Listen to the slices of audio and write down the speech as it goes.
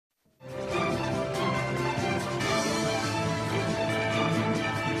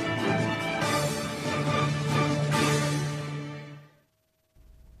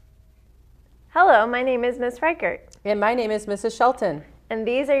Hello, my name is Ms. Reichert. And my name is Mrs. Shelton. And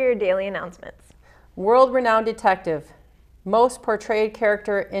these are your daily announcements. World-renowned detective, most portrayed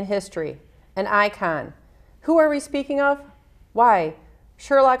character in history, an icon. Who are we speaking of? Why,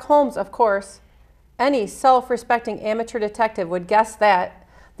 Sherlock Holmes, of course. Any self-respecting amateur detective would guess that.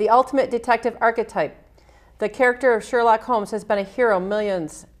 The ultimate detective archetype. The character of Sherlock Holmes has been a hero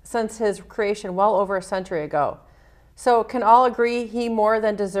millions since his creation well over a century ago. So can all agree he more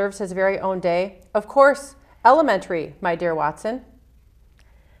than deserves his very own day? Of course, elementary, my dear Watson.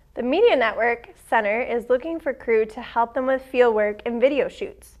 The Media Network Center is looking for crew to help them with fieldwork and video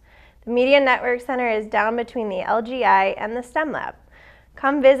shoots. The Media Network Center is down between the LGI and the STEM Lab.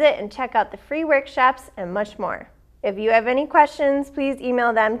 Come visit and check out the free workshops and much more. If you have any questions, please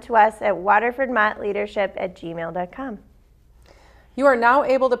email them to us at waterfordmottleadership@gmail.com. You are now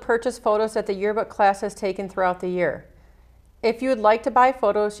able to purchase photos that the yearbook class has taken throughout the year. If you would like to buy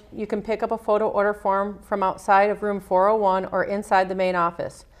photos, you can pick up a photo order form from outside of room 401 or inside the main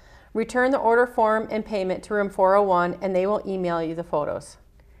office. Return the order form and payment to room 401 and they will email you the photos.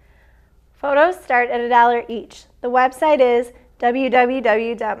 Photos start at $1 each. The website is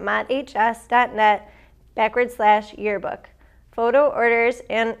www.motths.net/yearbook. Photo orders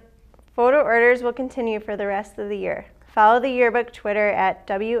will continue for the rest of the year. Follow the yearbook Twitter at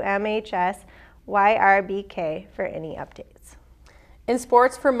WMHSYRBK for any updates. In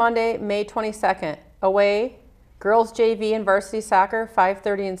sports for Monday, May 22nd, away, girls JV and varsity soccer,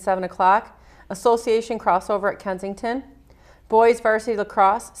 5:30 and 7 o'clock, association crossover at Kensington. Boys varsity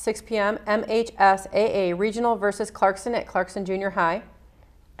lacrosse, 6 p.m., MHSAA regional versus Clarkson at Clarkson Junior High.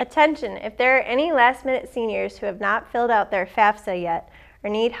 Attention, if there are any last-minute seniors who have not filled out their FAFSA yet or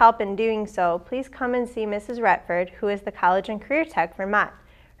need help in doing so, please come and see Mrs. Retford, who is the College and Career Tech for Mott.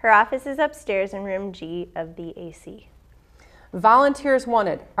 Her office is upstairs in room G of the AC. Volunteers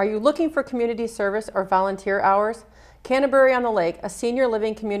wanted. Are you looking for community service or volunteer hours? Canterbury on the Lake, a senior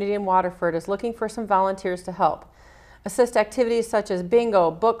living community in Waterford, is looking for some volunteers to help. Assist activities such as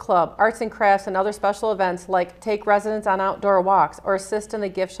bingo, book club, arts and crafts, and other special events like take residents on outdoor walks or assist in the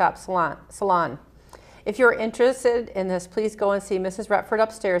gift shop salon. If you're interested in this, please go and see Mrs. Retford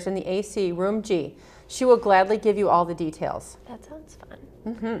upstairs in the AC, room G. She will gladly give you all the details. That sounds fun.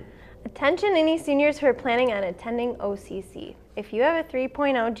 Attention any seniors who are planning on attending OCC. If you have a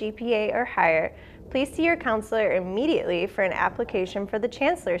 3.0 GPA or higher, please see your counselor immediately for an application for the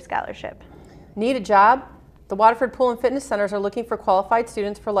Chancellor Scholarship. Need a job? The Waterford Pool and Fitness Centers are looking for qualified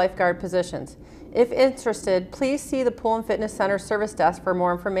students for lifeguard positions. If interested, please see the Pool and Fitness Center service desk for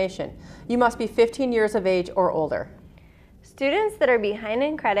more information. You must be 15 years of age or older. Students that are behind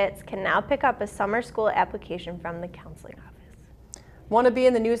in credits can now pick up a summer school application from the counseling office. Want to be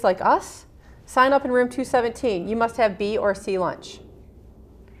in the news like us? Sign up in room 217. You must have B or C lunch.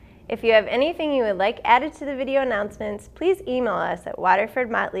 If you have anything you would like added to the video announcements, please email us at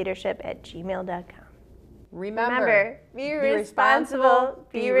waterfordmottleadership@gmail.com. Remember, be responsible,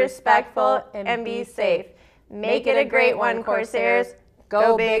 be respectful, and be safe. Make it a great one, Corsairs.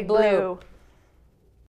 Go Big Blue!